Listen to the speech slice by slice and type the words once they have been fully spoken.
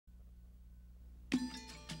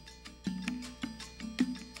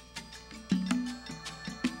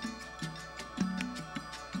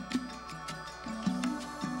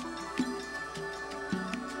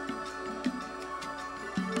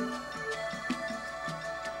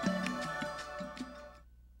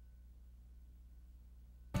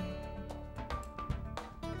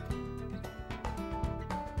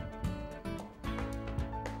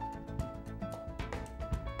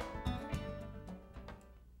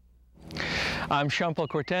I'm Jean-Paul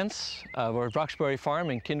Cortens. We're at Roxbury farm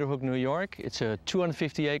in Kinderhook, New York. It's a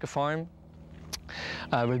 250-acre farm.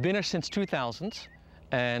 We've been here since 2000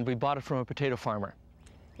 and we bought it from a potato farmer.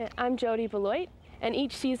 I'm Jody Beloit, and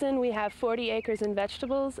each season we have 40 acres in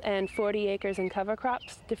vegetables and 40 acres in cover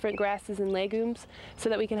crops, different grasses and legumes, so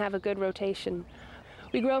that we can have a good rotation.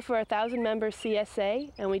 We grow for 1,000-member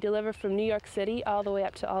CSA, and we deliver from New York City all the way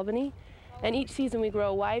up to Albany. And each season we grow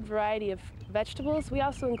a wide variety of vegetables. We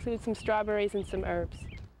also include some strawberries and some herbs.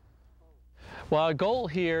 Well, our goal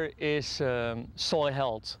here is soil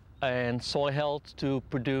health, and soil health to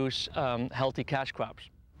produce healthy cash crops.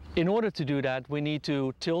 In order to do that, we need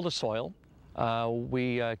to till the soil.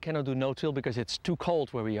 We cannot do no-till because it's too cold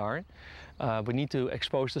where we are. We need to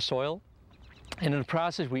expose the soil. And in the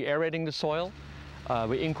process, we're aerating the soil.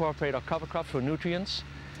 We incorporate our cover crops for nutrients,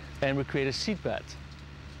 and we create a seed bed.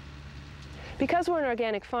 Because we're an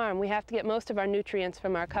organic farm, we have to get most of our nutrients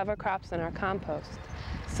from our cover crops and our compost.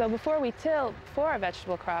 So before we till for our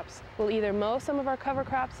vegetable crops, we'll either mow some of our cover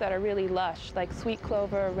crops that are really lush, like sweet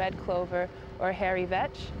clover, red clover, or hairy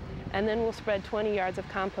vetch, and then we'll spread 20 yards of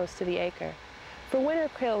compost to the acre. For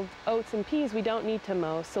winter-killed oats and peas, we don't need to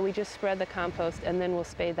mow, so we just spread the compost and then we'll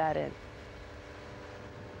spade that in.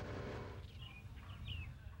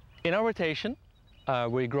 In our rotation,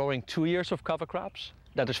 we're growing 2 years of cover crops.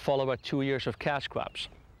 That is followed by 2 years of cash crops.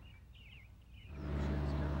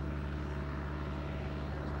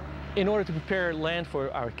 In order to prepare land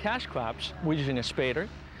for our cash crops, we're using a spader.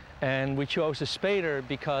 And we chose a spader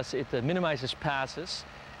because it minimizes passes,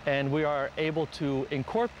 and we are able to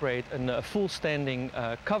incorporate a full standing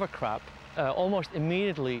cover crop almost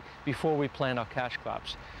immediately before we plant our cash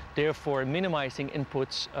crops, therefore minimizing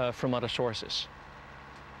inputs from other sources.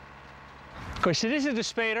 Okay, so this is the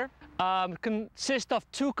spader. It consists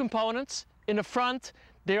of two components. In the front,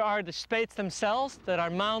 there are the spades themselves that are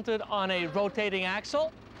mounted on a rotating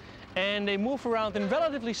axle, and they move around in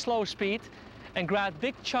relatively slow speed and grab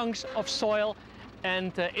big chunks of soil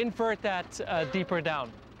and invert that deeper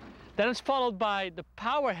down. Then it's followed by the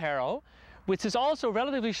power harrow, which is also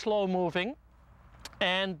relatively slow moving.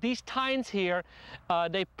 And these tines here,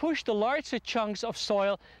 they push the larger chunks of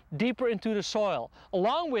soil deeper into the soil.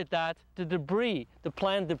 Along with that, the debris, the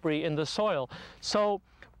plant debris in the soil. So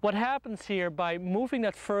what happens here by moving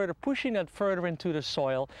that further, pushing that further into the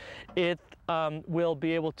soil, it will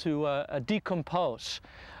be able to decompose.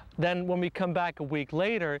 Then when we come back a week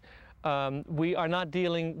later, we are not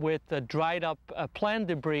dealing with the dried up plant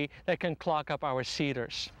debris that can clog up our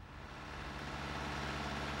seeders.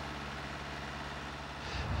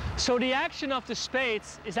 So the action of the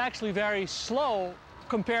spades is actually very slow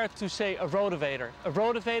compared to, say, a rotavator. A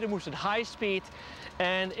rotavator moves at high speed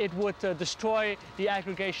and it would destroy the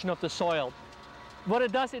aggregation of the soil. What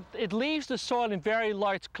it does, it leaves the soil in very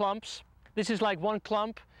large clumps. This is like one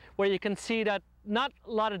clump where you can see that not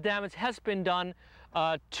a lot of damage has been done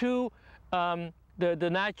to the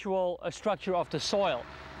natural structure of the soil.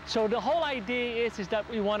 So the whole idea is that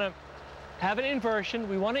we want to have an inversion,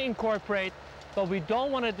 we want to incorporate, but we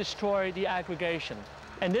don't want to destroy the aggregation.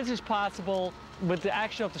 And this is possible with the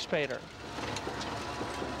action of the spader.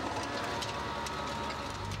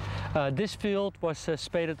 This field was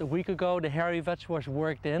spaded a week ago. The hairy vetch was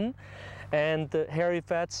worked in, and the hairy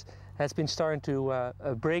vetch has been starting to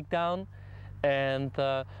break down. And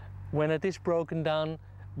when it is broken down,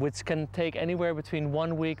 which can take anywhere between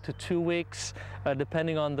 1 week to 2 weeks,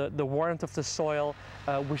 depending on the warmth of the soil,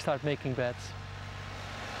 we start making beds.